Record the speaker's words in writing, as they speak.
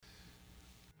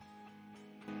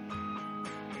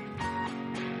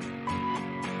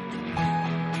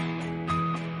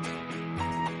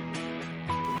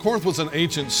Corinth was an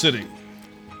ancient city.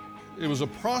 It was a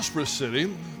prosperous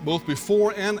city, both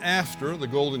before and after the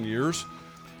golden years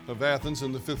of Athens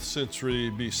in the 5th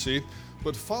century BC.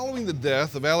 But following the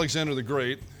death of Alexander the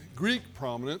Great, Greek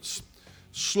prominence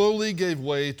slowly gave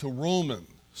way to Roman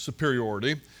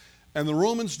superiority, and the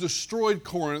Romans destroyed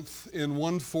Corinth in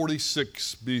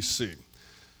 146 BC.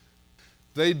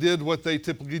 They did what they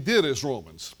typically did as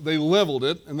Romans. They leveled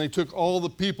it, and they took all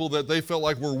the people that they felt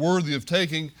like were worthy of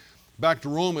taking back to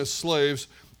Rome as slaves,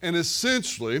 and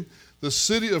essentially the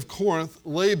city of Corinth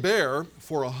lay bare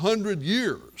for 100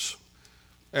 years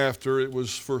after it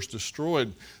was first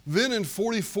destroyed. Then in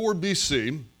 44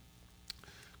 BC,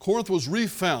 Corinth was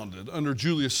refounded under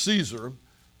Julius Caesar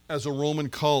as a Roman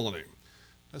colony.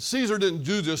 Now, Caesar didn't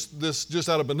do this just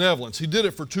out of benevolence. He did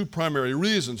it for two primary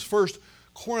reasons. First,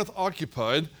 Corinth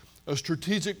occupied a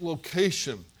strategic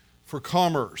location for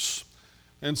commerce.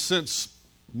 And since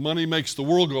money makes the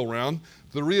world go round,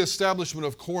 the reestablishment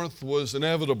of Corinth was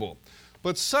inevitable.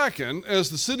 But second, as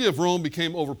the city of Rome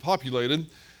became overpopulated,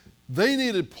 they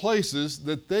needed places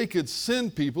that they could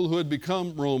send people who had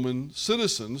become Roman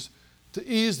citizens to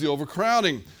ease the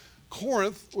overcrowding.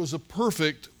 Corinth was a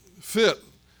perfect fit.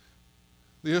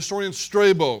 The historian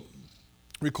Strabo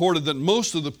recorded that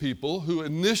most of the people who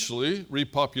initially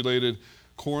repopulated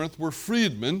Corinth were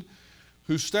freedmen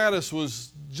whose status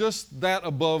was just that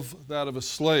above that of a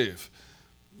slave.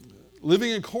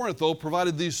 Living in Corinth, though,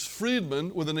 provided these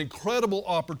freedmen with an incredible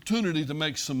opportunity to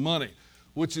make some money,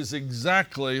 which is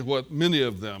exactly what many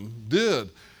of them did.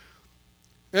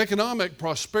 Economic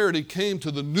prosperity came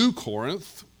to the new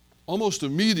Corinth almost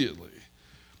immediately.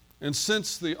 And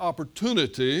since the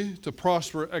opportunity to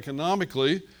prosper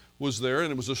economically was there,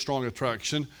 and it was a strong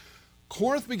attraction,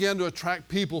 Corinth began to attract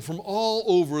people from all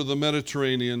over the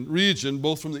Mediterranean region,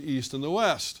 both from the east and the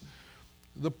west.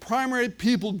 The primary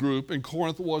people group in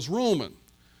Corinth was Roman.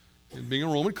 And being a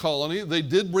Roman colony, they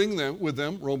did bring with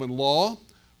them Roman law,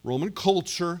 Roman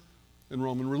culture, and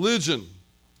Roman religion.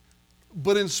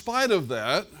 But in spite of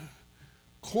that,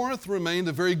 Corinth remained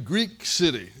a very Greek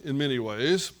city in many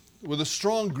ways, with a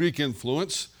strong Greek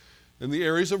influence in the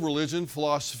areas of religion,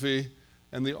 philosophy,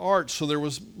 and the arts. So there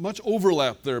was much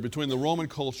overlap there between the Roman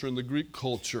culture and the Greek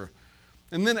culture.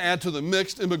 And then add to the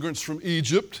mixed immigrants from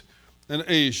Egypt and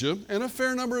Asia, and a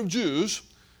fair number of Jews.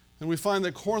 And we find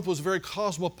that Corinth was a very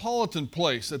cosmopolitan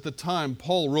place at the time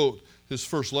Paul wrote his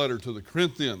first letter to the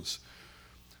Corinthians.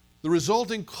 The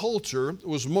resulting culture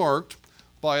was marked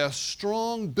by a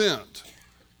strong bent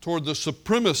toward the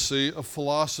supremacy of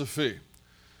philosophy.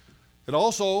 It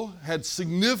also had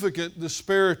significant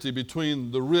disparity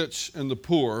between the rich and the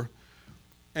poor,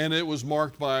 and it was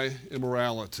marked by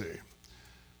immorality.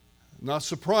 Not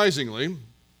surprisingly,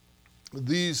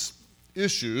 these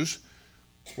issues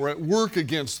were at work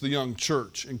against the young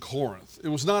church in Corinth. It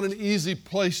was not an easy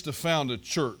place to found a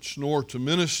church, nor to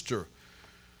minister.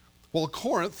 While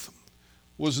Corinth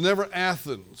was never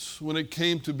Athens when it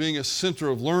came to being a center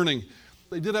of learning,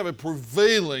 they did have a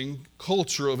prevailing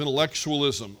culture of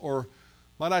intellectualism, or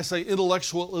might I say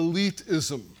intellectual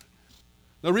elitism.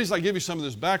 Now, the reason I give you some of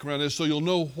this background is so you'll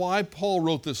know why Paul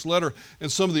wrote this letter and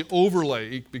some of the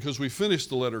overlay, because we finished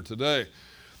the letter today.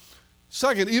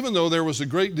 Second, even though there was a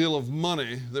great deal of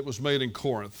money that was made in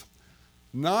Corinth,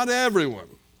 not everyone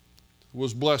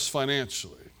was blessed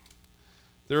financially.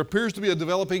 There appears to be a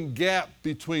developing gap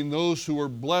between those who were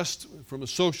blessed from a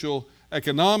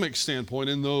socio-economic standpoint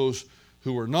and those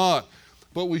who were not.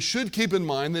 But we should keep in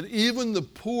mind that even the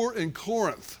poor in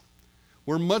Corinth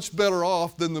were much better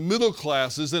off than the middle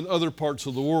classes in other parts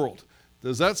of the world.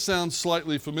 Does that sound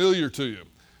slightly familiar to you?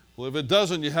 Well, if it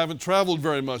doesn't, you haven't traveled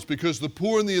very much, because the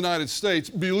poor in the United States,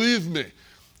 believe me,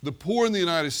 the poor in the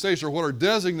United States, or what are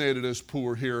designated as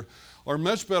poor here, are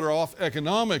much better off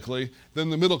economically than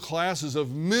the middle classes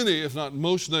of many, if not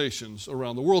most, nations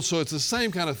around the world. So it's the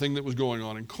same kind of thing that was going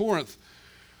on in Corinth.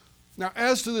 Now,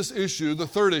 as to this issue, the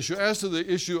third issue, as to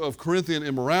the issue of Corinthian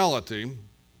immorality,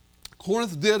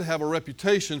 Corinth did have a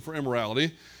reputation for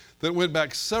immorality that went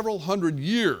back several hundred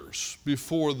years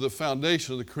before the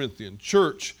foundation of the Corinthian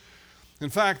church. In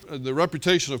fact, the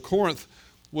reputation of Corinth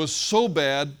was so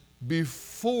bad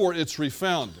before its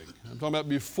refounding, I'm talking about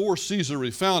before Caesar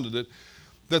refounded it,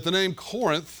 that the name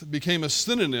Corinth became a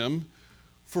synonym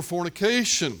for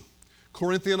fornication.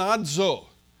 Corinthianazo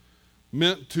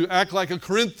meant to act like a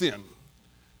Corinthian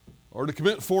or to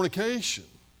commit fornication.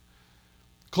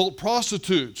 Cult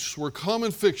prostitutes were a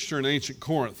common fixture in ancient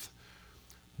Corinth.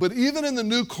 But even in the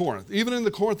new Corinth, even in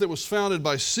the Corinth that was founded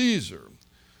by Caesar,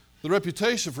 the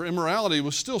reputation for immorality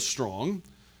was still strong.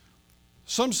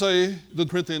 Some say the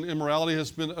Corinthian immorality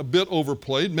has been a bit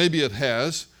overplayed. Maybe it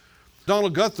has.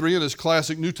 Donald Guthrie, in his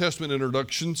classic New Testament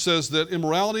introduction, says that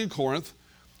immorality in Corinth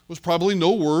was probably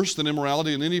no worse than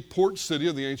immorality in any port city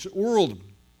of the ancient world.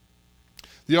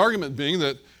 The argument being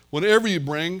that whenever you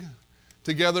bring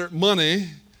together money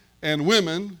and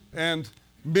women and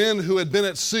men who had been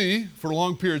at sea for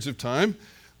long periods of time,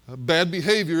 bad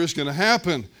behavior is going to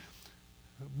happen.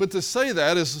 But to say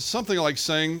that is something like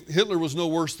saying Hitler was no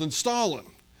worse than Stalin.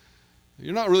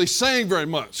 You're not really saying very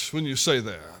much when you say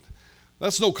that.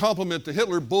 That's no compliment to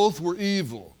Hitler. Both were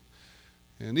evil.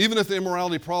 And even if the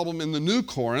immorality problem in the New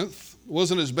Corinth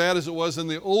wasn't as bad as it was in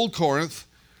the Old Corinth,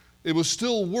 it was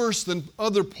still worse than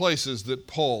other places that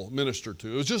Paul ministered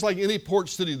to. It was just like any port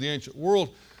city of the ancient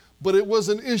world, but it was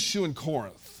an issue in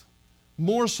Corinth,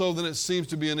 more so than it seems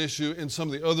to be an issue in some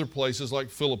of the other places like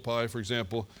Philippi, for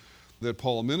example, that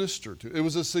Paul ministered to. It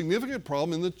was a significant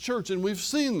problem in the church, and we've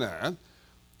seen that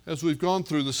as we've gone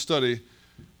through the study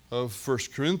of 1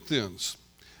 Corinthians.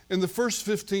 In the first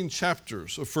 15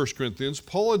 chapters of 1 Corinthians,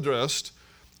 Paul addressed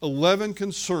 11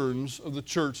 concerns of the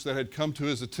church that had come to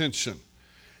his attention.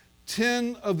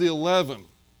 10 of the 11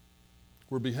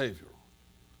 were behavioral.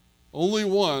 Only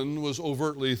one was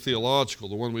overtly theological,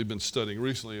 the one we've been studying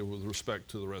recently with respect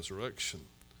to the resurrection.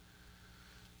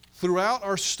 Throughout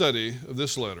our study of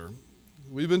this letter,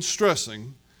 we've been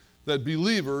stressing that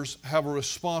believers have a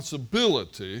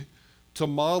responsibility to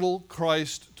model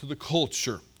Christ to the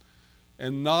culture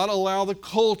and not allow the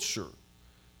culture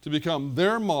to become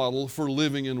their model for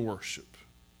living in worship.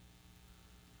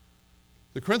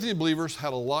 The Corinthian believers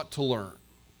had a lot to learn,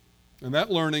 and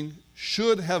that learning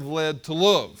should have led to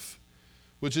love,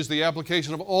 which is the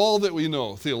application of all that we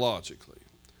know theologically.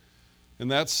 In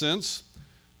that sense,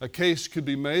 a case could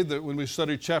be made that when we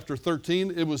studied chapter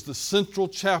 13, it was the central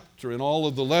chapter in all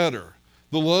of the letter,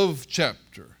 the love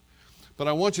chapter. But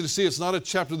I want you to see it's not a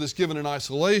chapter that's given in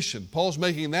isolation. Paul's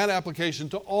making that application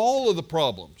to all of the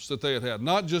problems that they had had,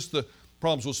 not just the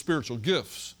problems with spiritual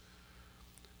gifts.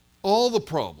 All the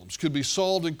problems could be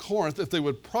solved in Corinth if they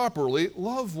would properly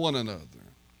love one another.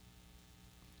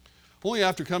 Only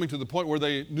after coming to the point where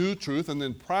they knew truth and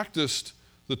then practiced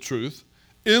the truth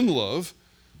in love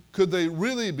could they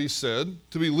really be said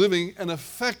to be living an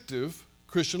effective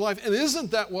Christian life. And isn't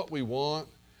that what we want?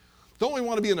 Don't we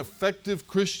want to be an effective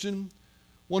Christian?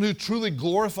 One who truly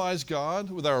glorifies God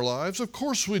with our lives? Of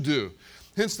course we do.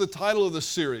 Hence the title of the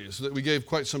series that we gave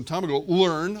quite some time ago,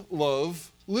 Learn, Love,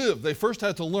 Live. They first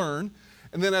had to learn,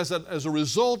 and then as a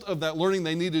result of that learning,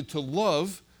 they needed to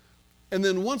love. And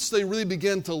then once they really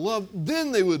began to love,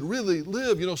 then they would really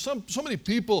live. You know, so many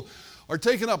people are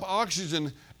taking up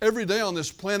oxygen every day on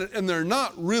this planet, and they're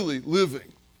not really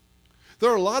living. There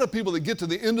are a lot of people that get to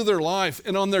the end of their life,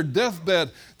 and on their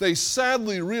deathbed, they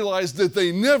sadly realize that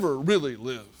they never really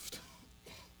lived.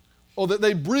 Or that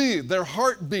they breathed, their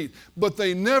heart beat, but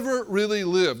they never really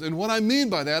lived. And what I mean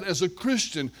by that, as a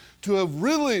Christian, to have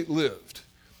really lived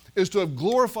is to have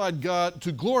glorified God,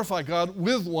 to glorify God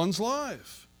with one's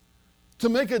life, to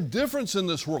make a difference in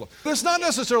this world. It's not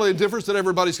necessarily a difference that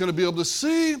everybody's going to be able to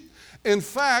see. In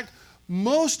fact,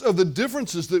 most of the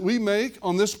differences that we make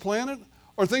on this planet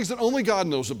are things that only God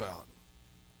knows about.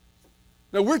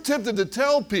 Now, we're tempted to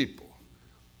tell people.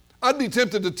 I'd be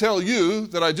tempted to tell you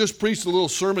that I just preached a little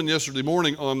sermon yesterday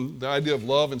morning on the idea of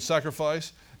love and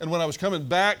sacrifice. And when I was coming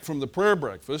back from the prayer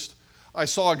breakfast, I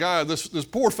saw a guy, this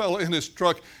poor fellow in his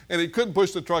truck, and he couldn't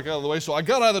push the truck out of the way. So I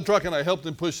got out of the truck and I helped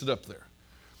him push it up there.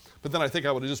 But then I think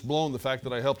I would have just blown the fact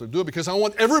that I helped him do it because I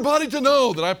want everybody to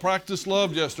know that I practiced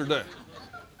love yesterday.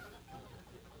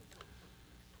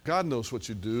 God knows what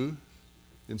you do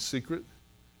in secret.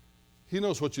 He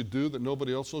knows what you do that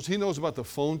nobody else knows. He knows about the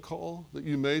phone call that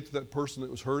you made to that person that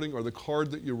was hurting or the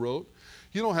card that you wrote.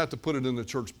 You don't have to put it in the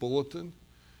church bulletin.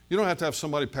 You don't have to have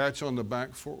somebody pat you on the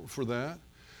back for that.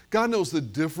 God knows the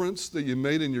difference that you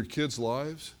made in your kids'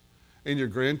 lives, in your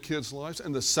grandkids' lives,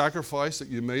 and the sacrifice that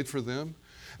you made for them,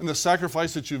 and the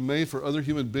sacrifice that you've made for other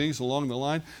human beings along the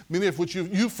line, many of which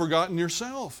you've forgotten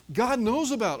yourself. God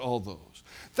knows about all those.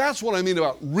 That's what I mean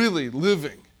about really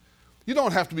living. You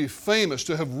don't have to be famous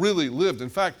to have really lived. In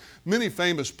fact, many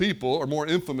famous people are more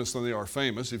infamous than they are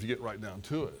famous if you get right down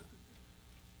to it.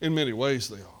 In many ways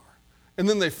they are. And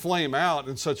then they flame out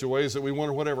in such a ways that we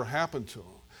wonder whatever happened to them.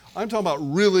 I'm talking about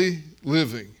really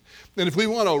living. And if we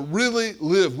want to really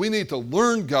live, we need to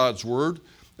learn God's Word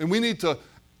and we need to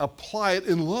apply it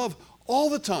in love all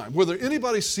the time, whether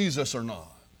anybody sees us or not.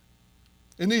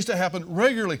 It needs to happen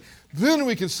regularly. Then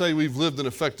we can say we've lived an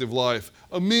effective life,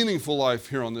 a meaningful life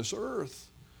here on this earth.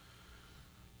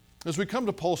 As we come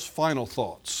to Paul's final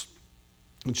thoughts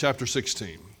in chapter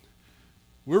 16,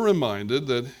 we're reminded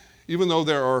that even though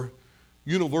there are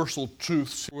universal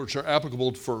truths which are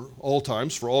applicable for all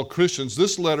times, for all Christians.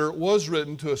 This letter was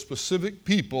written to a specific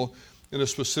people in a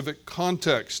specific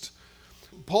context.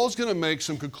 Paul's going to make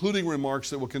some concluding remarks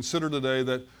that we'll consider today,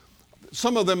 that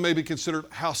some of them may be considered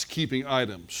housekeeping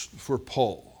items for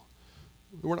Paul.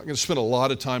 We're not going to spend a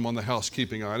lot of time on the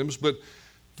housekeeping items, but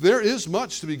there is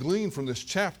much to be gleaned from this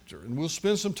chapter, and we'll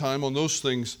spend some time on those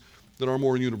things that are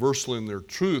more universal in their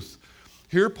truth.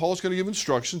 Here, Paul's going to give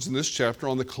instructions in this chapter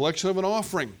on the collection of an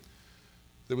offering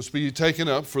that was to be taken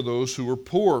up for those who were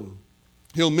poor.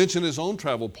 He'll mention his own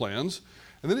travel plans,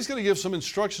 and then he's going to give some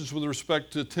instructions with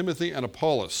respect to Timothy and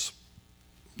Apollos.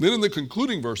 Then in the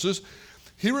concluding verses,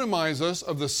 he reminds us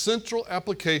of the central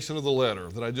application of the letter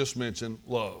that I just mentioned,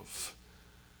 love.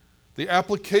 The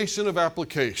application of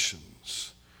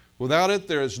applications. Without it,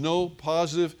 there is no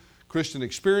positive Christian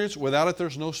experience. Without it,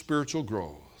 there's no spiritual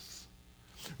growth.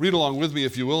 Read along with me,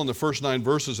 if you will, in the first 9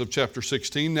 verses of chapter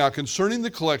 16. Now concerning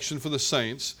the collection for the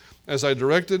saints, as I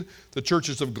directed the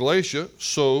churches of Galatia,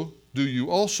 so do you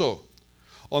also.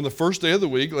 On the first day of the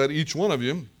week, let each one of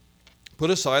you put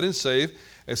aside and save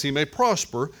as he may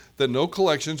prosper, that no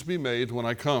collections be made when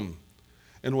I come.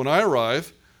 And when I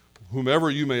arrive,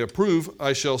 whomever you may approve,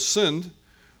 I shall send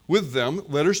with them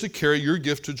letters to carry your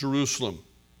gift to Jerusalem.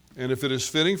 And if it is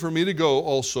fitting for me to go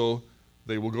also,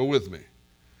 they will go with me.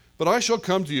 But I shall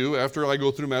come to you after I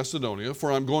go through Macedonia,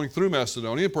 for I'm going through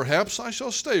Macedonia, and perhaps I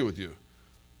shall stay with you,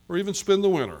 or even spend the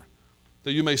winter,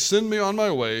 that you may send me on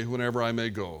my way whenever I may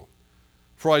go.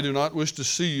 For I do not wish to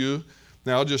see you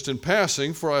now just in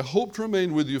passing, for I hope to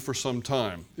remain with you for some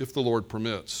time, if the Lord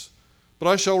permits. But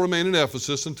I shall remain in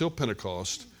Ephesus until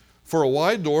Pentecost, for a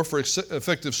wide door for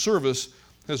effective service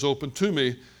has opened to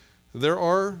me. There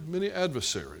are many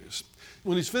adversaries.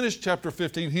 When he's finished chapter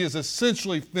 15, he has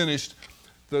essentially finished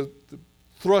the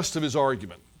thrust of his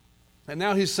argument. And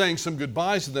now he's saying some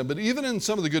goodbyes to them. But even in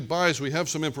some of the goodbyes, we have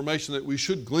some information that we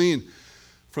should glean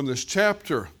from this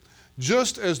chapter.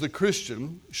 Just as the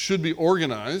Christian should be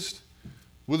organized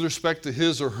with respect to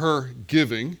his or her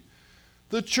giving,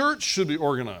 the church should be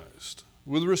organized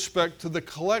with respect to the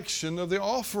collection of the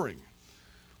offering.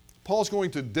 Paul's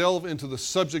going to delve into the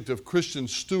subject of Christian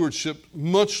stewardship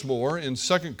much more in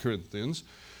 2 Corinthians,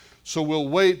 so we'll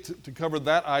wait to cover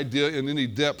that idea in any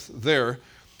depth there.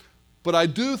 But I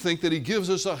do think that he gives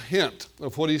us a hint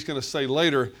of what he's going to say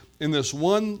later in this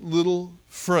one little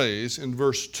phrase in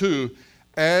verse 2,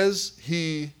 as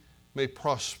he may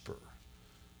prosper.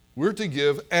 We're to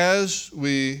give as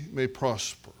we may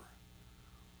prosper.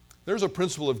 There's a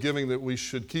principle of giving that we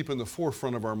should keep in the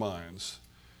forefront of our minds,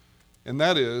 and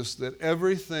that is that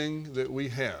everything that we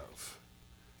have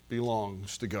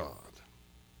belongs to God.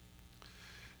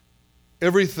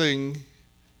 Everything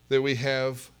that we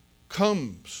have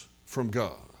comes from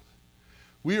God.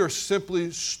 We are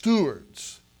simply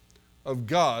stewards of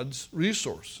God's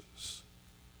resources.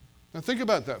 Now think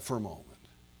about that for a moment.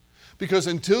 Because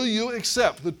until you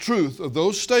accept the truth of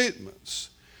those statements,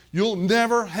 you'll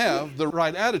never have the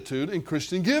right attitude in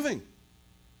Christian giving.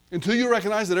 Until you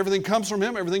recognize that everything comes from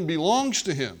Him, everything belongs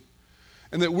to Him,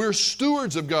 and that we're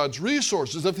stewards of God's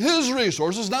resources, of His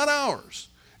resources, not ours.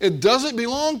 It doesn't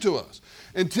belong to us.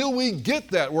 Until we get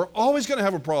that, we're always going to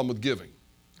have a problem with giving.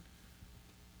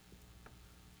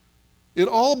 It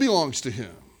all belongs to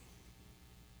Him.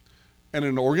 And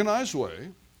in an organized way,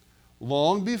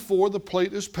 long before the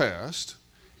plate is passed,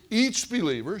 each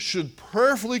believer should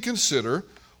prayerfully consider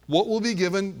what will be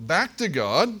given back to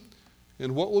God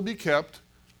and what will be kept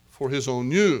for his own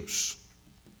use.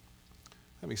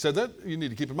 Having said that, you need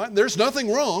to keep in mind, there's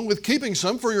nothing wrong with keeping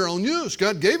some for your own use.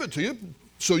 God gave it to you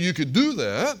so you could do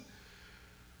that.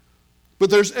 But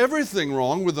there's everything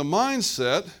wrong with the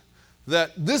mindset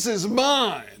that this is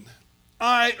mine.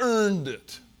 I earned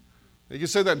it. You can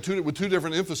say that with two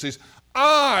different emphases.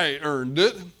 I earned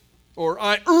it, or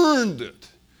I earned it.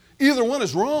 Either one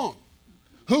is wrong.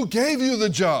 Who gave you the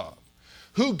job?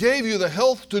 Who gave you the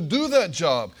health to do that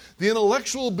job? The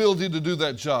intellectual ability to do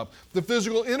that job? The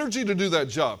physical energy to do that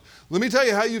job? Let me tell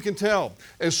you how you can tell.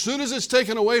 As soon as it's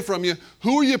taken away from you,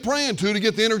 who are you praying to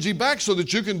get the energy back so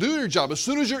that you can do your job? As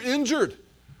soon as you're injured,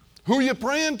 who are you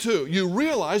praying to? You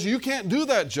realize you can't do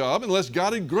that job unless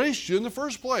God had graced you in the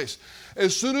first place.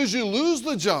 As soon as you lose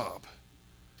the job,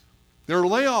 there are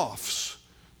layoffs.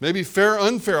 Maybe fair,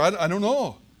 unfair, I don't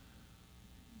know.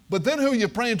 But then who are you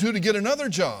praying to get another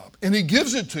job? And He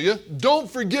gives it to you.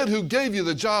 Don't forget who gave you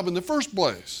the job in the first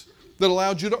place that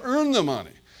allowed you to earn the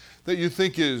money that you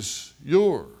think is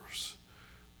yours.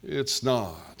 It's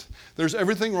not. There's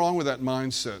everything wrong with that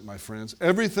mindset, my friends.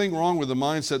 Everything wrong with the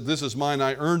mindset, this is mine,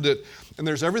 I earned it. And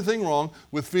there's everything wrong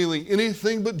with feeling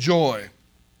anything but joy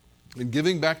in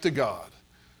giving back to God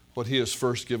what he has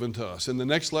first given to us. In the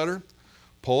next letter,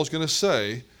 Paul's going to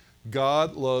say,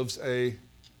 God loves a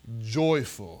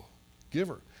joyful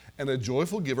giver. And a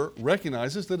joyful giver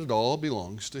recognizes that it all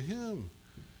belongs to him.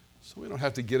 So we don't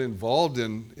have to get involved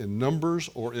in numbers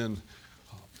or in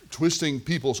twisting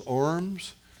people's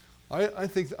arms.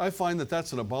 I find that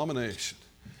that's an abomination.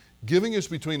 Giving is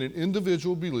between an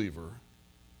individual believer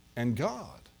and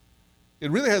God.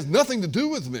 It really has nothing to do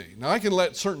with me. Now, I can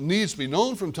let certain needs be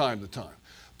known from time to time,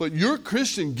 but your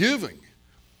Christian giving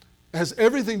has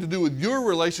everything to do with your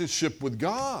relationship with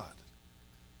God.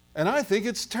 And I think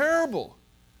it's terrible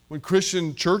when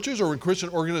Christian churches or when Christian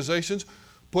organizations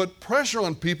put pressure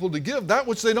on people to give that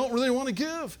which they don't really want to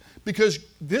give. Because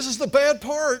this is the bad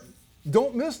part.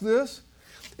 Don't miss this.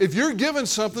 If you're giving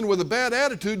something with a bad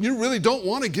attitude and you really don't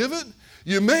want to give it,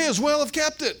 you may as well have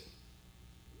kept it.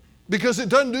 Because it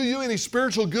doesn't do you any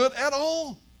spiritual good at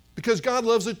all. Because God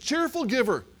loves a cheerful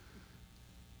giver.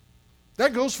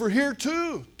 That goes for here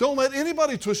too. Don't let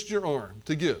anybody twist your arm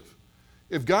to give.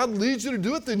 If God leads you to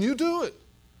do it, then you do it.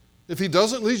 If he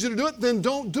doesn't lead you to do it, then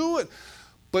don't do it.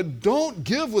 But don't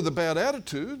give with a bad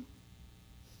attitude.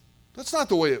 That's not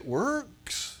the way it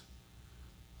works.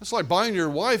 It's like buying your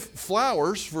wife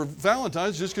flowers for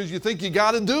Valentine's just because you think you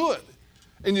got to do it.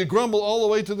 And you grumble all the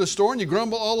way to the store and you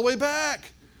grumble all the way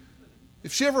back.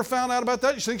 If she ever found out about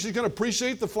that, you think she's going to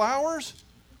appreciate the flowers?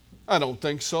 I don't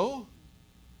think so.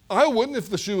 I wouldn't if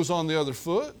the shoe was on the other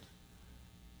foot.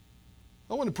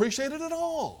 I wouldn't appreciate it at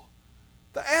all.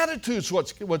 The attitude's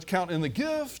what's count in the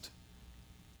gift.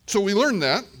 So we learn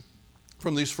that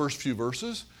from these first few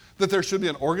verses, that there should be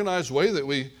an organized way that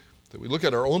we look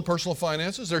at our own personal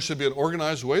finances. There should be an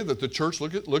organized way that the church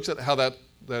looks at how that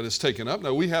is taken up.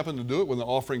 Now, we happen to do it with an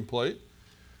offering plate.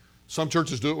 Some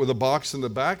churches do it with a box in the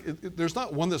back. There's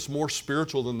not one that's more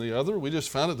spiritual than the other. We just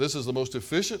found that this is the most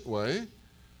efficient way.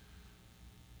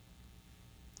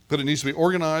 But it needs to be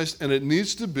organized, and it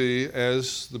needs to be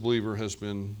as the believer has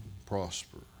been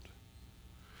prospered.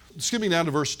 Skipping down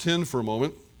to verse 10 for a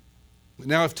moment.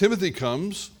 Now if Timothy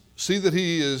comes, see that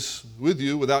he is with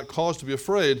you without cause to be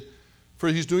afraid, for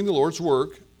he's doing the Lord's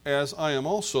work, as I am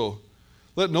also.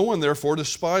 Let no one therefore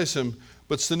despise him,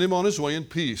 but send him on his way in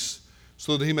peace,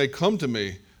 so that he may come to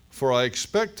me, for I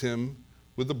expect him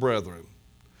with the brethren.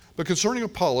 But concerning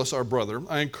Apollos, our brother,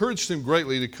 I encouraged him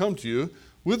greatly to come to you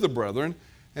with the brethren,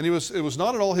 and it was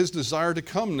not at all his desire to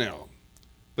come now,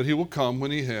 but he will come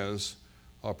when he has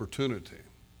opportunity.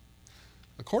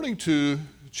 According to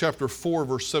chapter 4,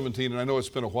 verse 17, and I know it's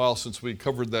been a while since we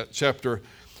covered that chapter,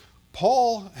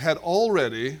 Paul had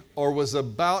already or was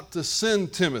about to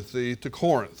send Timothy to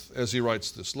Corinth as he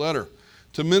writes this letter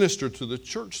to minister to the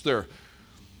church there.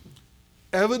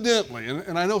 Evidently,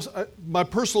 and I know my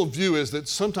personal view is that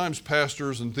sometimes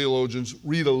pastors and theologians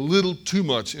read a little too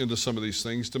much into some of these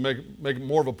things to make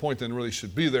more of a point than really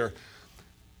should be there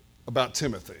about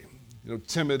Timothy. You know,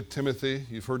 timid Timothy,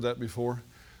 you've heard that before.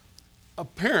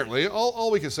 Apparently,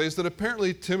 all we can say is that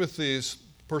apparently Timothy's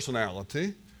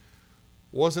personality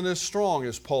wasn't as strong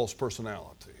as Paul's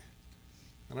personality.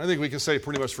 And I think we can say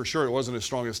pretty much for sure it wasn't as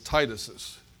strong as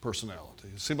Titus's personality.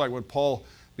 It seemed like when Paul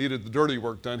needed the dirty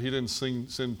work done, he didn't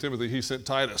send Timothy, he sent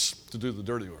Titus to do the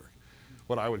dirty work,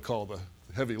 what I would call the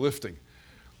heavy lifting.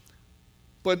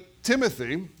 But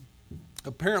Timothy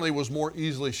apparently was more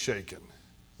easily shaken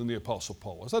than the Apostle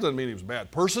Paul was. That doesn't mean he was a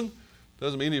bad person.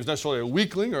 Doesn't mean he was necessarily a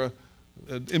weakling or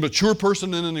an immature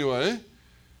person in any way.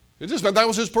 It just meant that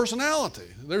was his personality.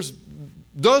 There's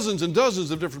dozens and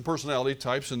dozens of different personality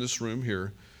types in this room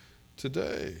here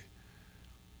today.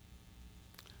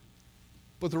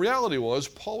 But the reality was,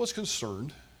 Paul was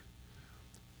concerned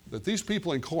that these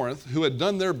people in Corinth, who had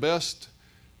done their best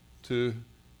to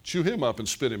chew him up and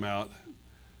spit him out,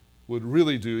 would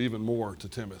really do even more to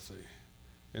Timothy.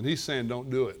 And he's saying, don't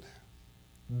do it.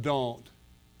 Don't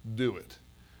do it.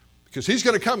 Because he's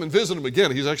going to come and visit them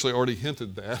again. He's actually already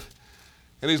hinted that.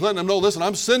 And he's letting them know, listen,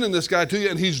 I'm sending this guy to you,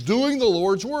 and he's doing the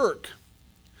Lord's work.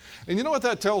 And you know what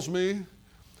that tells me?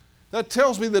 That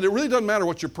tells me that it really doesn't matter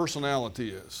what your personality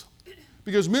is.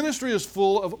 Because ministry is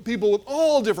full of people with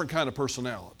all different kind of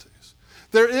personalities.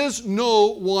 There is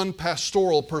no one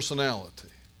pastoral personality.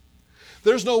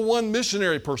 There's no one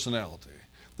missionary personality.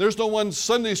 There's no one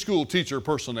Sunday school teacher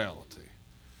personality.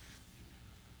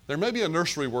 There may be a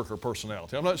nursery worker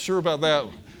personality. I'm not sure about that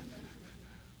one.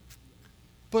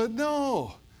 But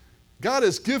no, God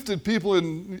has gifted people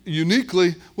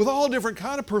uniquely with all different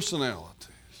kind of personalities.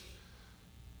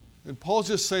 And Paul's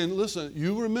just saying, listen,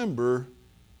 you remember,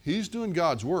 he's doing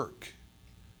God's work.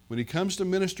 When he comes to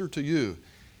minister to you,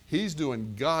 He's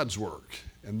doing God's work.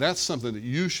 And that's something that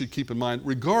you should keep in mind,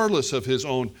 regardless of his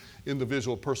own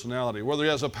individual personality. Whether he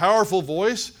has a powerful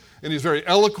voice and he's very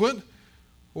eloquent,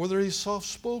 or whether he's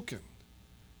soft-spoken.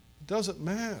 It doesn't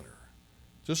matter.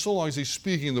 Just so long as he's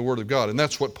speaking the Word of God. And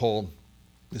that's what Paul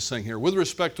is saying here. With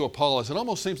respect to Apollos, it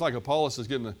almost seems like Apollos is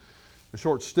getting a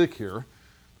short stick here,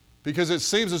 because it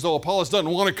seems as though Apollos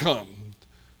doesn't want to come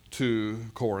to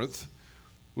Corinth.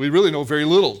 We really know very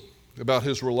little about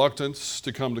his reluctance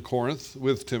to come to Corinth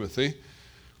with Timothy.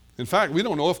 In fact, we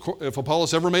don't know if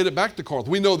Apollos ever made it back to Corinth.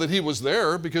 We know that he was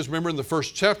there because remember in the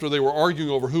first chapter they were arguing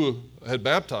over who had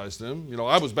baptized him. You know,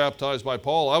 I was baptized by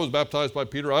Paul, I was baptized by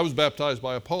Peter, I was baptized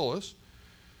by Apollos.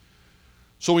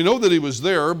 So we know that he was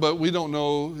there, but we don't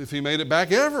know if he made it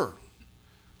back ever.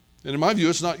 And in my view,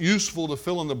 it's not useful to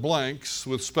fill in the blanks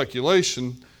with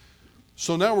speculation.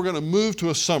 So now we're going to move to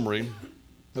a summary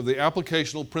of the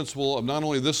applicational principle of not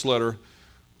only this letter,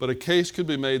 but a case could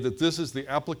be made that this is the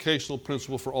applicational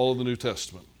principle for all of the New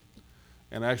Testament,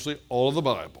 and actually all of the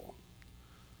Bible.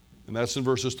 And that's in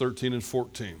verses 13 and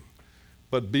 14.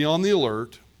 But be on the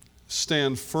alert,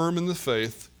 stand firm in the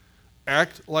faith,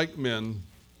 act like men,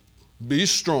 be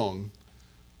strong,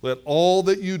 let all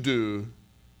that you do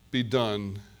be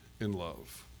done in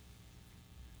love.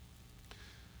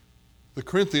 The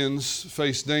Corinthians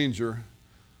faced danger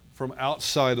from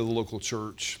outside of the local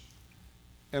church.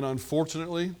 And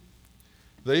unfortunately,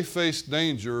 they faced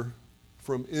danger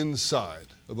from inside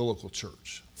of the local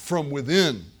church, from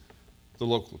within the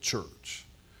local church.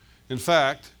 In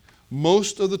fact,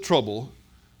 most of the trouble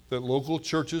that local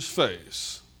churches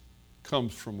face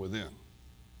comes from within,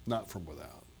 not from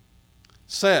without.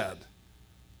 Sad,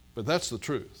 but that's the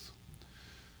truth.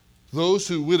 Those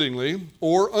who wittingly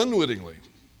or unwittingly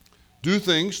do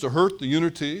things to hurt the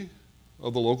unity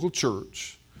of the local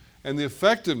church and the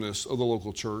effectiveness of the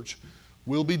local church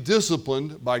will be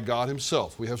disciplined by God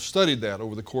himself. We have studied that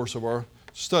over the course of our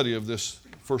study of this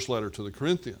first letter to the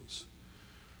Corinthians.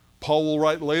 Paul will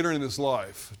write later in his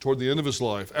life, toward the end of his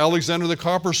life, Alexander the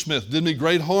coppersmith did me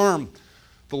great harm.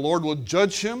 The Lord will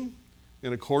judge him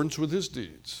in accordance with his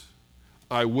deeds.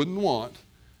 I wouldn't want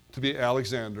to be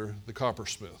Alexander the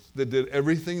coppersmith that did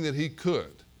everything that he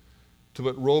could to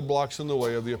put roadblocks in the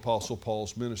way of the Apostle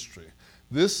Paul's ministry.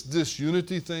 This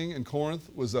disunity thing in Corinth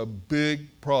was a big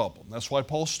problem. That's why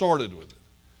Paul started with it.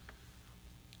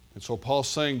 And so Paul's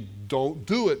saying, don't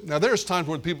do it. Now there's times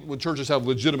when churches have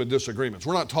legitimate disagreements.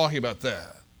 We're not talking about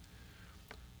that.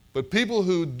 But people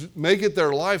who make it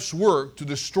their life's work to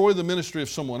destroy the ministry of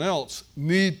someone else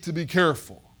need to be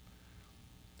careful.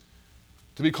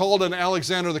 To be called an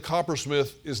Alexander the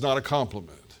coppersmith is not a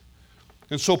compliment.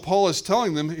 And so Paul is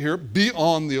telling them here, be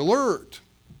on the alert.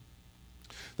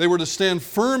 They were to stand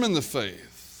firm in the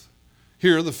faith.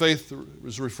 Here, the faith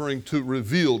is referring to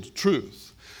revealed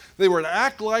truth. They were to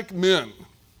act like men.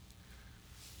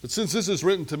 But since this is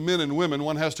written to men and women,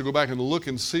 one has to go back and look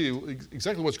and see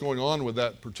exactly what's going on with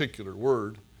that particular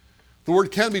word. The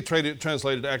word can be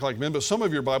translated to act like men, but some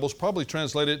of your Bibles probably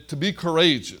translate it to be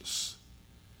courageous.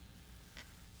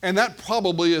 And that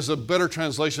probably is a better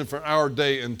translation for our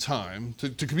day and time to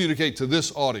communicate to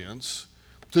this audience,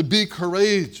 to be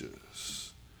courageous.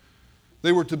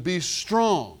 They were to be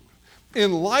strong.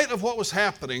 In light of what was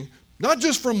happening, not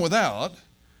just from without,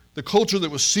 the culture that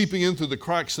was seeping in through the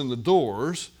cracks in the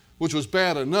doors, which was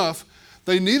bad enough,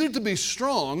 they needed to be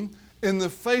strong in the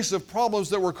face of problems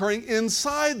that were occurring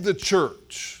inside the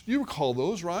church. You recall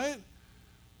those, right?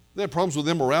 They had problems with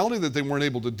immorality that they weren't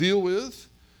able to deal with.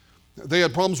 They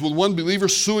had problems with one believer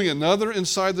suing another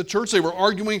inside the church. They were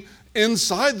arguing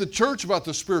inside the church about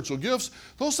the spiritual gifts.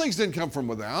 Those things didn't come from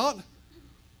without.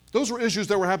 Those were issues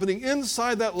that were happening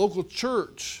inside that local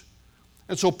church.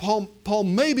 And so Paul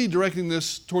may be directing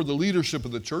this toward the leadership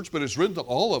of the church, but it's written to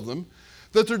all of them,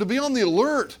 that they're to be on the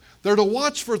alert. They're to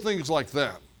watch for things like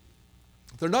that.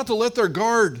 They're not to let their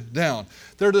guard down.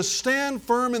 They're to stand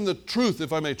firm in the truth,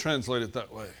 if I may translate it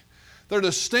that way. They're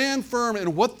to stand firm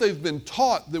in what they've been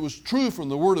taught that was true from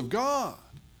the Word of God.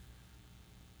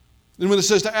 And when it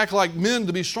says to act like men,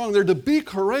 to be strong, they're to be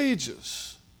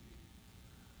courageous.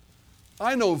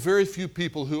 I know very few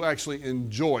people who actually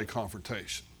enjoy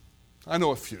confrontation. I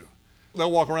know a few.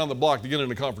 They'll walk around the block to get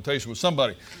into confrontation with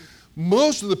somebody.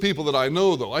 Most of the people that I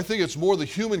know, though, I think it's more the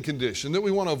human condition that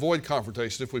we want to avoid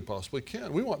confrontation if we possibly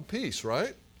can. We want peace,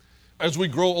 right? As we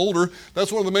grow older,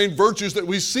 that's one of the main virtues that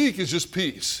we seek is just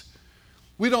peace.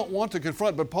 We don't want to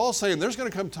confront, but Paul's saying there's going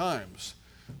to come times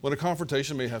when a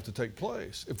confrontation may have to take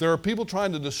place. If there are people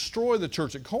trying to destroy the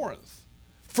church at Corinth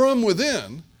from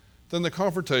within, then the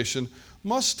confrontation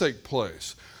must take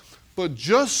place. But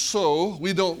just so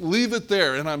we don't leave it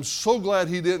there, and I'm so glad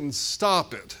he didn't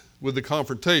stop it, with the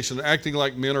confrontation, acting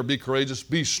like men, or be courageous,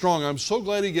 be strong. I'm so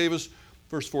glad he gave us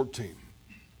verse 14.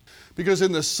 Because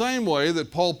in the same way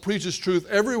that Paul preaches truth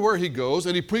everywhere he goes,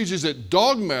 and he preaches it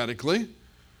dogmatically,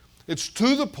 it's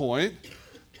to the point,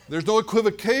 there's no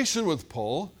equivocation with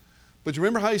Paul, but you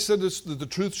remember how he said this, that the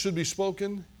truth should be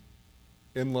spoken?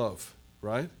 In love,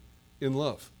 right? In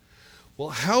love. Well,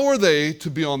 how are they to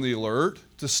be on the alert,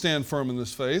 to stand firm in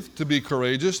this faith, to be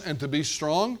courageous, and to be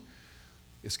strong?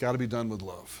 It's got to be done with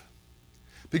love.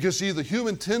 Because, see, the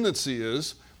human tendency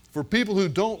is for people who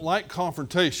don't like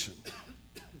confrontation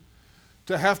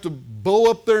to have to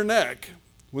bow up their neck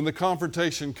when the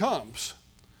confrontation comes,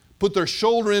 put their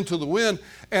shoulder into the wind,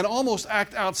 and almost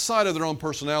act outside of their own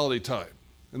personality type.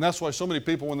 And that's why so many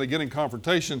people, when they get in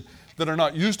confrontation that are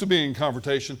not used to being in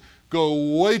confrontation,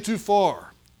 go way too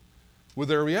far with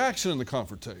their reaction in the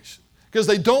confrontation. Because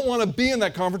they don't want to be in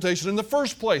that confrontation in the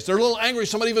first place. They're a little angry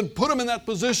somebody even put them in that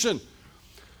position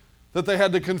that they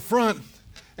had to confront.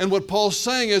 And what Paul's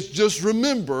saying is, just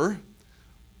remember,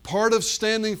 part of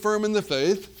standing firm in the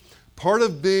faith, part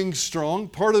of being strong,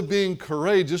 part of being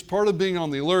courageous, part of being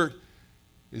on the alert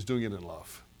is doing it in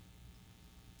love.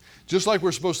 Just like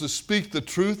we're supposed to speak the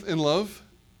truth in love,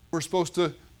 we're supposed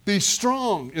to be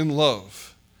strong in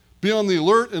love, be on the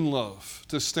alert in love,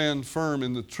 to stand firm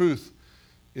in the truth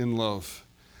in love.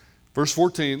 Verse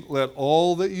 14, let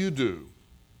all that you do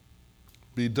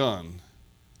be done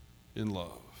in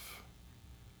love.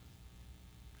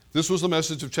 This was the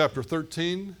message of chapter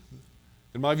 13.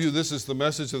 In my view, this is the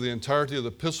message of the entirety of the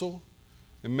epistle,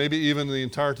 and maybe even the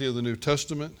entirety of the New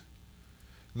Testament.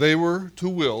 They were to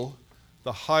will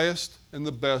the highest and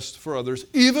the best for others,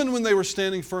 even when they were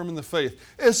standing firm in the faith,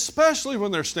 especially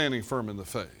when they're standing firm in the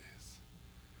faith.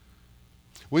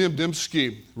 William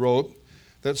Dembski wrote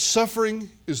that suffering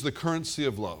is the currency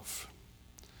of love.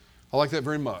 I like that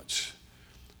very much.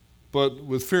 But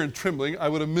with fear and trembling, I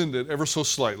would amend it ever so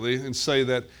slightly and say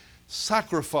that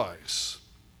sacrifice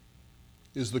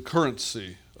is the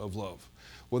currency of love.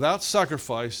 Without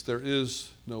sacrifice, there is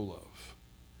no love.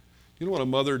 You know what a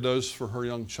mother does for her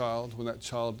young child when that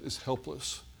child is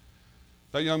helpless?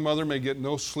 That young mother may get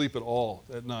no sleep at all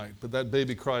at night, but that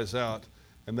baby cries out,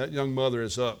 and that young mother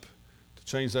is up to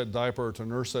change that diaper or to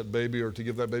nurse that baby or to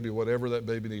give that baby whatever that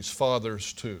baby needs.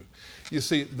 Fathers too. You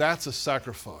see, that's a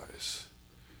sacrifice.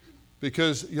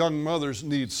 Because young mothers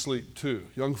need sleep too.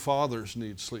 Young fathers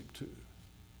need sleep too.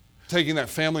 Taking that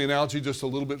family analogy just a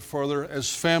little bit further,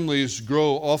 as families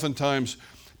grow, oftentimes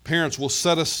parents will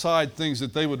set aside things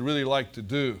that they would really like to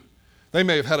do. They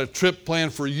may have had a trip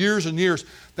planned for years and years.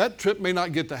 That trip may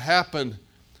not get to happen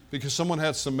because someone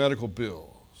had some medical bills,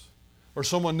 or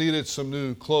someone needed some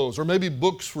new clothes, or maybe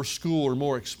books for school are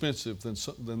more expensive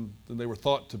than they were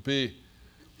thought to be.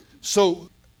 So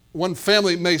one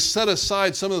family may set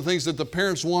aside some of the things that the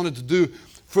parents wanted to do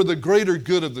for the greater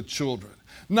good of the children,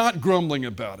 not grumbling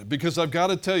about it. Because I've got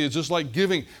to tell you, just like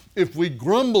giving, if we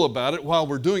grumble about it while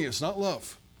we're doing it, it's not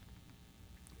love.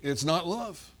 It's not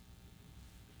love.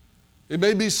 It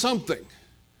may be something,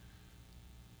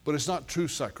 but it's not true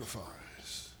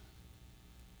sacrifice.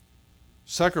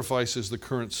 Sacrifice is the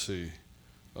currency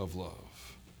of love.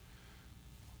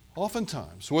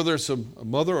 Oftentimes, whether it's a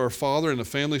mother or a father in a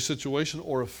family situation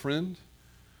or a friend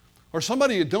or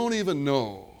somebody you don't even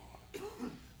know,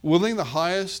 willing the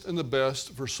highest and the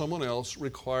best for someone else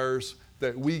requires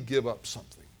that we give up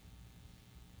something.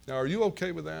 Now, are you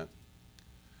okay with that?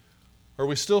 Are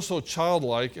we still so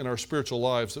childlike in our spiritual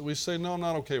lives that we say, no, I'm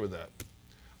not okay with that.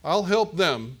 I'll help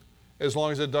them as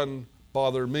long as it doesn't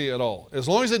bother me at all. As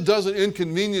long as it doesn't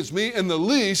inconvenience me in the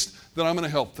least, then I'm going to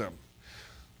help them.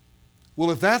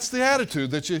 Well, if that's the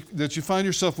attitude that you find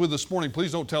yourself with this morning,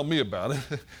 please don't tell me about it.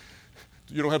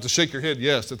 You don't have to shake your head,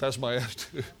 yes, that's my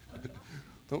attitude.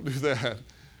 Don't do that.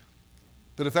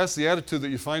 But if that's the attitude that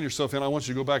you find yourself in, I want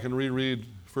you to go back and reread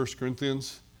 1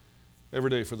 Corinthians every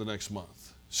day for the next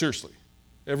month. Seriously,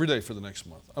 every day for the next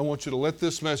month. I want you to let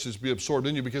this message be absorbed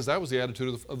in you, because that was the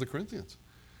attitude of the Corinthians.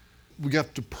 We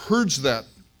have to purge that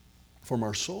from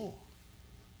our soul.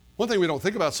 One thing we don't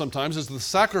think about sometimes is the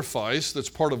sacrifice that's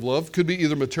part of love could be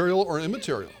either material or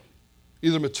immaterial.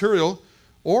 Either material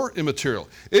or immaterial.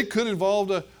 It could involve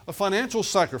a financial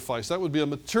sacrifice. That would be a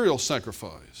material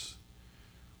sacrifice.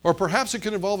 Or perhaps it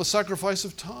could involve a sacrifice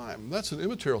of time. That's an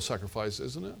immaterial sacrifice,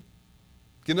 isn't it?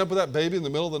 Getting up with that baby in the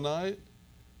middle of the night,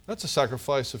 that's a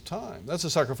sacrifice of time. That's a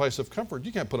sacrifice of comfort.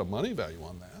 You can't put a money value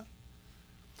on that.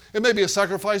 It may be a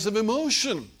sacrifice of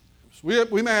emotion.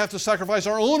 We may have to sacrifice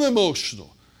our own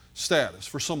emotional status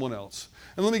for someone else.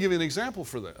 And let me give you an example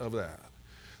of that.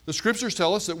 The scriptures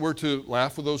tell us that we're to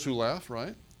laugh with those who laugh,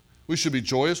 right? We should be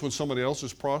joyous when somebody else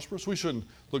is prosperous. We shouldn't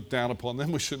look down upon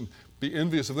them. We shouldn't be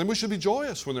envious of them. We should be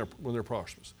joyous when they're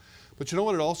prosperous. But you know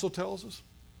what it also tells us?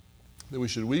 That we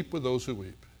should weep with those who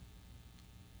weep.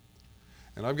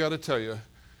 And I've got to tell you,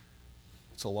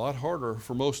 it's a lot harder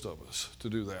for most of us to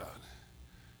do that.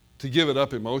 To give it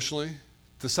up emotionally,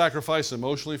 to sacrifice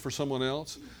emotionally for someone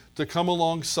else, to come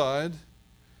alongside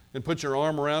and put your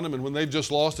arm around them, and when they've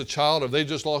just lost a child, or they've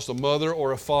just lost a mother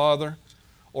or a father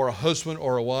or a husband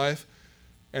or a wife,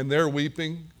 and they're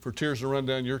weeping for tears to run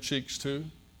down your cheeks too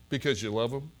because you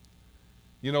love them.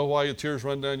 You know why your tears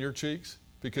run down your cheeks?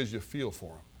 Because you feel for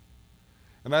them.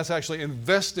 And that's actually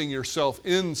investing yourself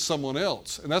in someone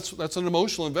else. And that's an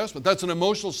emotional investment. That's an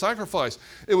emotional sacrifice.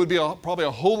 It would be probably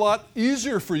a whole lot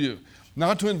easier for you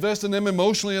not to invest in them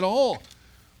emotionally at all.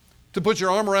 To put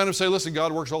your arm around them and say, listen,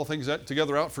 God works all things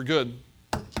together out for good.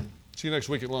 See you next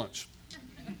week at lunch.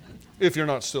 If you're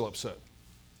not still upset.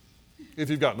 If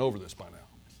you've gotten over this by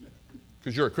now.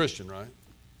 Because you're a Christian, right?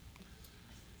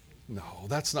 No,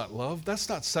 that's not love. That's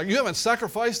not you haven't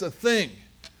sacrificed a thing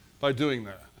by doing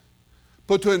that.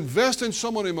 But to invest in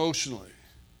someone emotionally,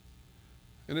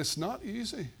 and it's not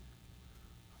easy.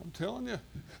 I'm telling you,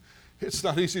 it's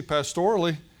not easy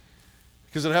pastorally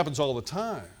because it happens all the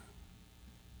time.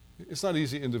 It's not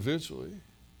easy individually,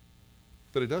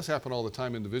 but it does happen all the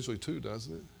time individually too,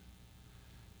 doesn't it?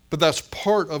 But that's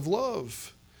part of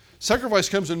love. Sacrifice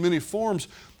comes in many forms,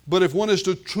 but if one is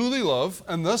to truly love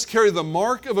and thus carry the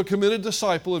mark of a committed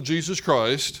disciple of Jesus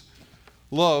Christ,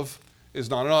 love is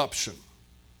not an option.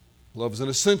 Love is an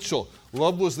essential.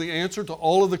 Love was the answer to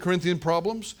all of the Corinthian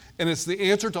problems, and it's the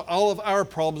answer to all of our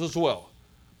problems as well.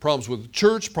 Problems with the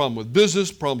church, problems with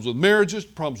business, problems with marriages,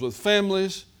 problems with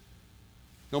families.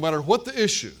 No matter what the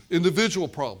issue, individual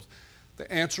problems,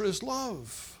 the answer is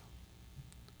love.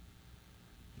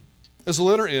 As the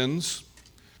letter ends,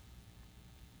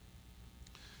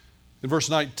 in verse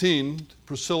 19,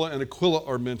 Priscilla and Aquila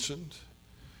are mentioned.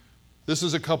 This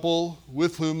is a couple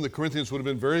with whom the Corinthians would have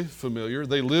been very familiar.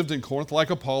 They lived in Corinth like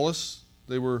Apollos.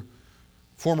 They were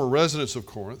former residents of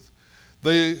Corinth.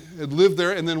 They had lived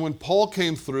there, and then when Paul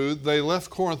came through, they left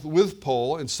Corinth with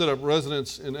Paul and set up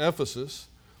residence in Ephesus.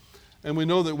 And we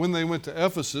know that when they went to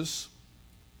Ephesus,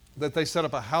 that they set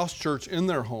up a house church in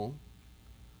their home.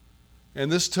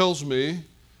 And this tells me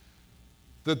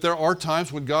that there are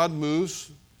times when God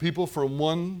moves people from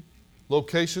one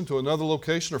location to another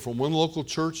location, or from one local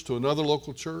church to another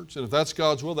local church. And if that's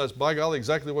God's will, that's by golly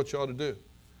exactly what you ought to do.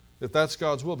 If that's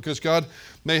God's will. Because God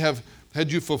may have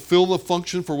had you fulfill the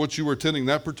function for which you were attending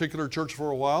that particular church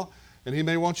for a while, and He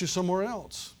may want you somewhere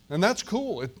else. And that's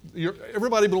cool.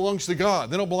 Everybody belongs to God.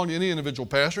 They don't belong to any individual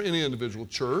pastor, any individual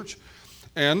church.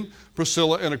 And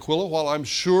Priscilla and Aquila, while I'm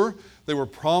sure they were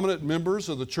prominent members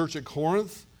of the church at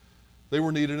Corinth, they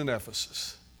were needed in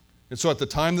Ephesus. And so at the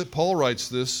time that Paul writes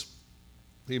this,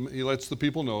 he lets the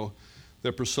people know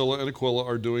that Priscilla and Aquila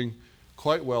are doing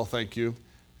quite well, thank you.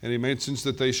 And he mentions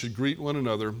that they should greet one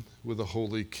another with a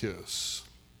holy kiss.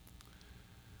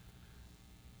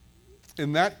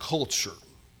 In that culture,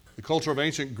 the culture of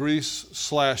ancient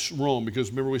Greece / Rome,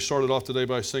 because remember we started off today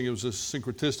by saying it was a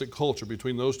syncretistic culture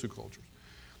between those two cultures.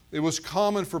 It was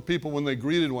common for people when they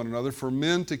greeted one another for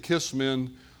men to kiss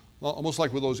men, almost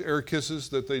like with those air kisses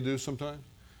that they do sometimes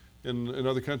in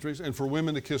other countries, and for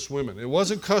women to kiss women. It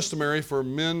wasn't customary for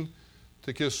men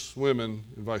to kiss women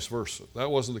and vice versa. That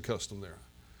wasn't the custom there.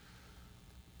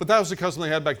 But that was the custom they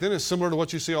had back then. It's similar to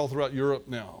what you see all throughout Europe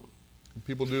now.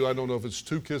 People do, I don't know if it's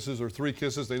 2 kisses or 3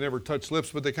 kisses. They never touch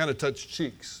lips, but they kind of touch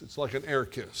cheeks. It's like an air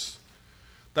kiss.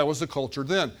 That was the culture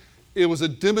then. It was a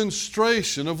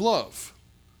demonstration of love,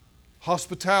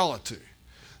 hospitality.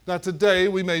 Now today,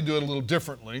 we may do it a little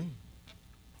differently.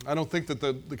 I don't think that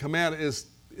the command is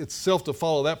itself to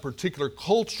follow that particular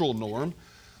cultural norm,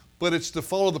 but it's to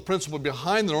follow the principle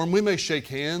behind the norm. We may shake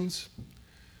hands.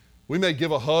 We may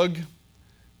give a hug.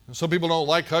 Some people don't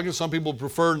like hugging. Some people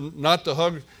prefer not to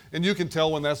hug. And you can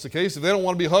tell when that's the case. If they don't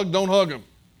want to be hugged, don't hug them.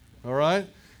 All right?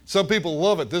 Some people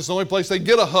love it. This is the only place they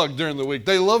get a hug during the week.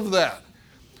 They love that.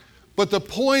 But the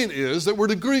point is that we're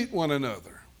to greet one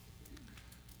another.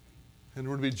 And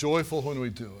we're to be joyful when we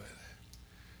do it.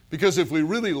 Because if we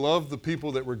really love the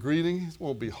people that we're greeting, it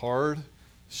won't be hard.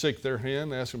 Shake their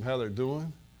hand, ask them how they're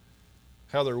doing,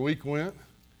 how their week went.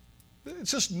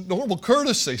 It's just normal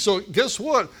courtesy. So guess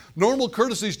what? Normal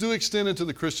courtesies do extend into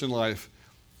the Christian life.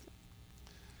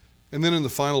 And then in the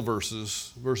final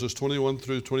verses 21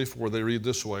 through 24, they read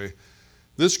this way: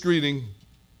 "This greeting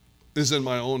is in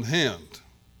my own hand."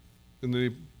 And then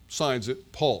he signs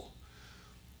it, Paul.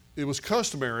 It was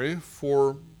customary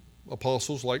for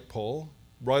apostles like Paul,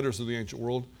 writers of the ancient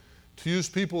world, to use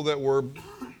people that were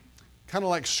kind of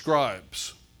like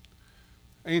scribes,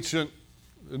 ancient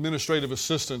administrative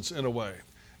assistants in a way.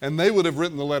 And they would have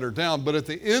written the letter down, but at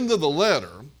the end of the letter,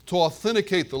 to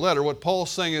authenticate the letter, what Paul's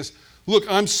saying is, look,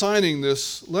 I'm signing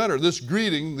this letter. This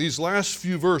greeting, these last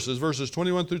few verses, verses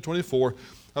 21 through 24,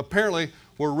 apparently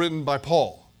were written by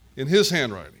Paul in his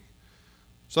handwriting.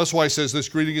 So that's why he says, this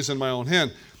greeting is in my own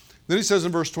hand. Then he says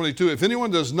in verse 22, if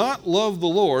anyone does not love the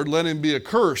Lord, let him be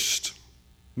accursed.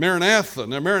 Maranatha.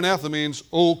 Now, Maranatha means,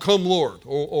 oh, come, Lord,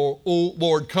 or oh,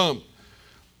 Lord, come.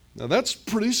 Now, that's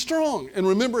pretty strong. And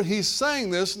remember, he's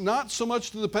saying this not so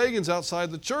much to the pagans outside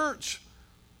the church.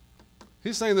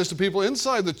 He's saying this to people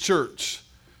inside the church.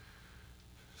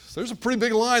 So there's a pretty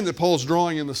big line that Paul's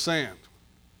drawing in the sand.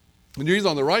 And you're either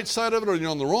on the right side of it or you're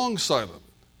on the wrong side of it.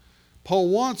 Paul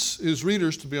wants his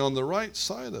readers to be on the right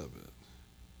side of it.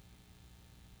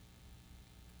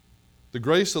 The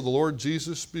grace of the Lord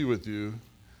Jesus be with you.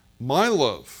 My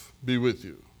love be with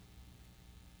you.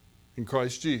 In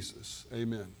Christ Jesus.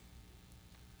 Amen.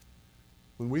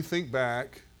 When we think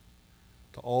back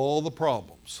to all the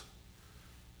problems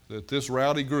that this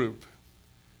rowdy group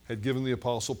had given the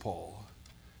Apostle Paul,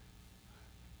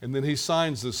 and then he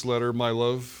signs this letter, my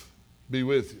love be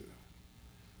with you.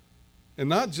 And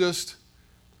not just,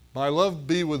 my love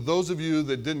be with those of you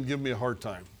that didn't give me a hard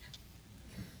time.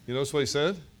 You notice what he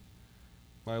said?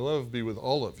 My love be with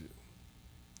all of you.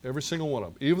 Every single one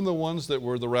of them. Even the ones that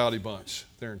were the rowdy bunch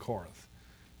there in Corinth.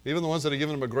 Even the ones that had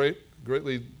given him a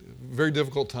greatly, very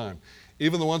difficult time.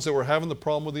 Even the ones that were having the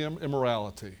problem with the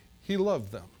immorality. He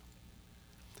loved them.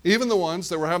 Even the ones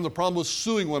that were having the problem with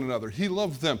suing one another. He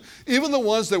loved them. Even the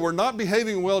ones that were not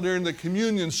behaving well during the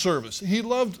communion service. He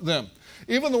loved them.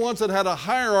 Even the ones that had a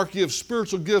hierarchy of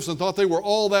spiritual gifts and thought they were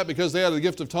all that because they had the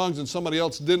gift of tongues and somebody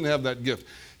else didn't have that gift.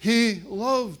 He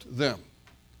loved them.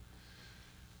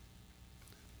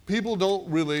 People don't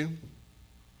really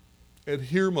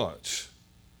adhere much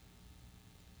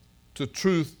to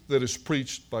truth that is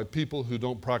preached by people who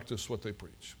don't practice what they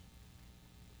preach.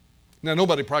 Now,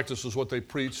 nobody practices what they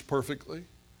preach perfectly.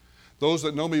 Those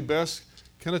that know me best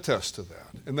can attest to that,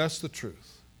 and that's the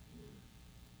truth.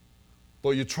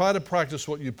 But you try to practice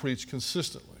what you preach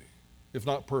consistently, if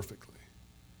not perfectly.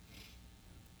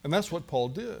 And that's what Paul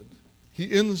did.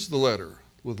 He ends the letter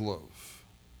with love.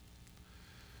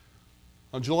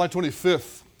 On July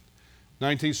 25th,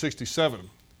 1967,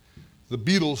 the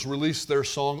Beatles released their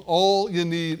song, All You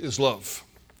Need Is Love,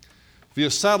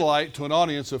 via satellite to an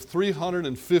audience of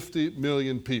 350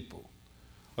 million people.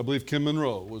 I believe Kim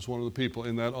Monroe was one of the people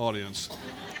in that audience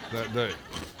that day.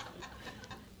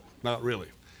 Not really.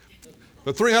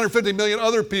 But 350 million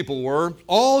other people were.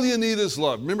 All You Need Is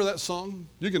Love. Remember that song?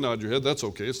 You can nod your head. That's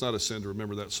okay. It's not a sin to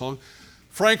remember that song.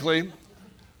 Frankly,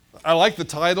 I like the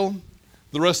title.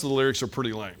 The rest of the lyrics are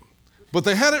pretty lame. But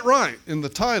they had it right in the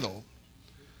title.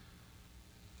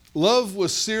 Love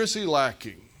was seriously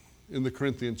lacking in the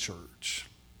Corinthian church.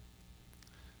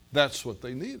 That's what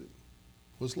they needed,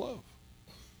 was love.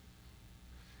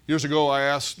 Years ago, I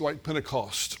asked Dwight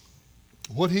Pentecost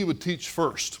what he would teach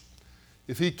first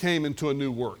if he came into a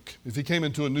new work, if he came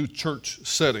into a new church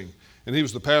setting, and he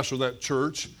was the pastor of that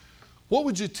church. What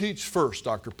would you teach first,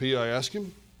 Dr. P? I asked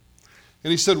him. And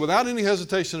he said, without any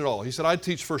hesitation at all, he said, I'd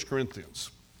teach 1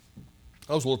 Corinthians.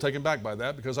 I was a little taken back by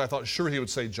that because I thought sure he would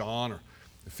say John or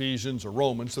Ephesians or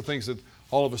Romans, the things that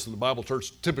all of us in the Bible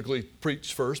church typically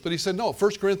preach first. But he said, no,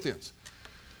 1 Corinthians.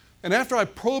 And after I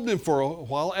probed him for a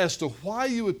while as to why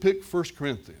you would pick 1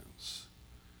 Corinthians,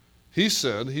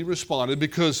 he responded,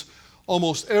 because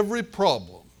almost every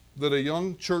problem that a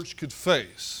young church could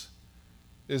face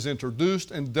is introduced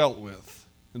and dealt with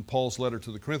in Paul's letter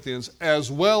to the Corinthians, as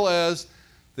well as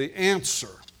the answer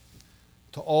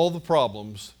to all the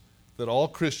problems that all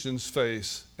Christians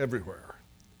face everywhere.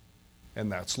 And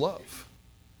that's love.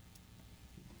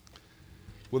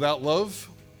 Without love,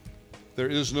 there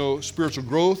is no spiritual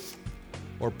growth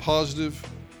or positive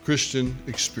Christian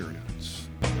experience.